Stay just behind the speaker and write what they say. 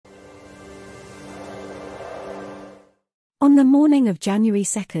On the morning of January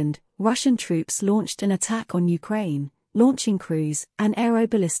 2, Russian troops launched an attack on Ukraine, launching cruise and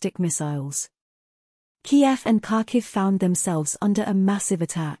aeroballistic missiles. Kiev and Kharkiv found themselves under a massive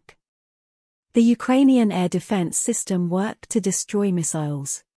attack. The Ukrainian air defense system worked to destroy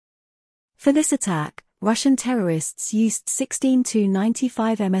missiles. For this attack, Russian terrorists used 16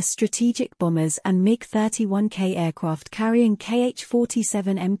 Tu-95MS strategic bombers and MiG-31K aircraft carrying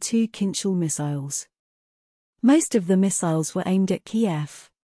Kh-47M2 Kinzhal missiles. Most of the missiles were aimed at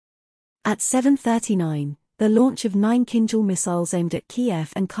Kiev. At 7:39, the launch of 9 Kinzhal missiles aimed at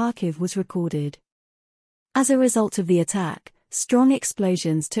Kiev and Kharkiv was recorded. As a result of the attack, strong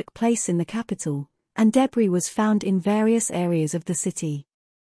explosions took place in the capital, and debris was found in various areas of the city.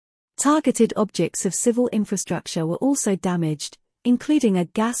 Targeted objects of civil infrastructure were also damaged, including a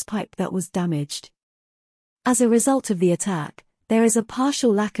gas pipe that was damaged. As a result of the attack, there is a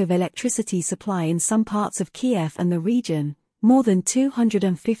partial lack of electricity supply in some parts of Kiev and the region. More than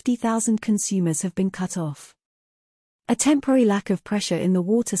 250,000 consumers have been cut off. A temporary lack of pressure in the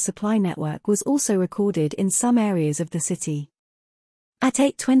water supply network was also recorded in some areas of the city. At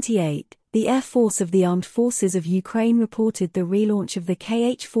 8:28, the Air Force of the Armed Forces of Ukraine reported the relaunch of the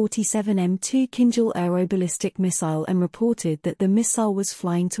Kh-47M2 Kinzhal aeroballistic missile and reported that the missile was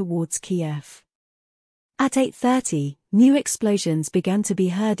flying towards Kiev. At 8:30, new explosions began to be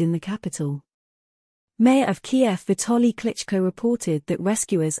heard in the capital. Mayor of Kiev Vitaly Klitschko reported that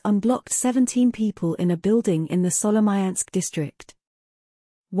rescuers unblocked 17 people in a building in the Solomyansk district.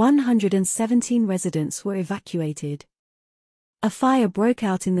 117 residents were evacuated. A fire broke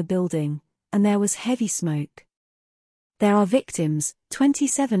out in the building, and there was heavy smoke. There are victims,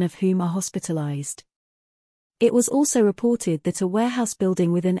 27 of whom are hospitalized. It was also reported that a warehouse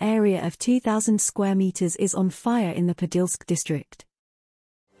building with an area of 2,000 square meters is on fire in the Podilsk district.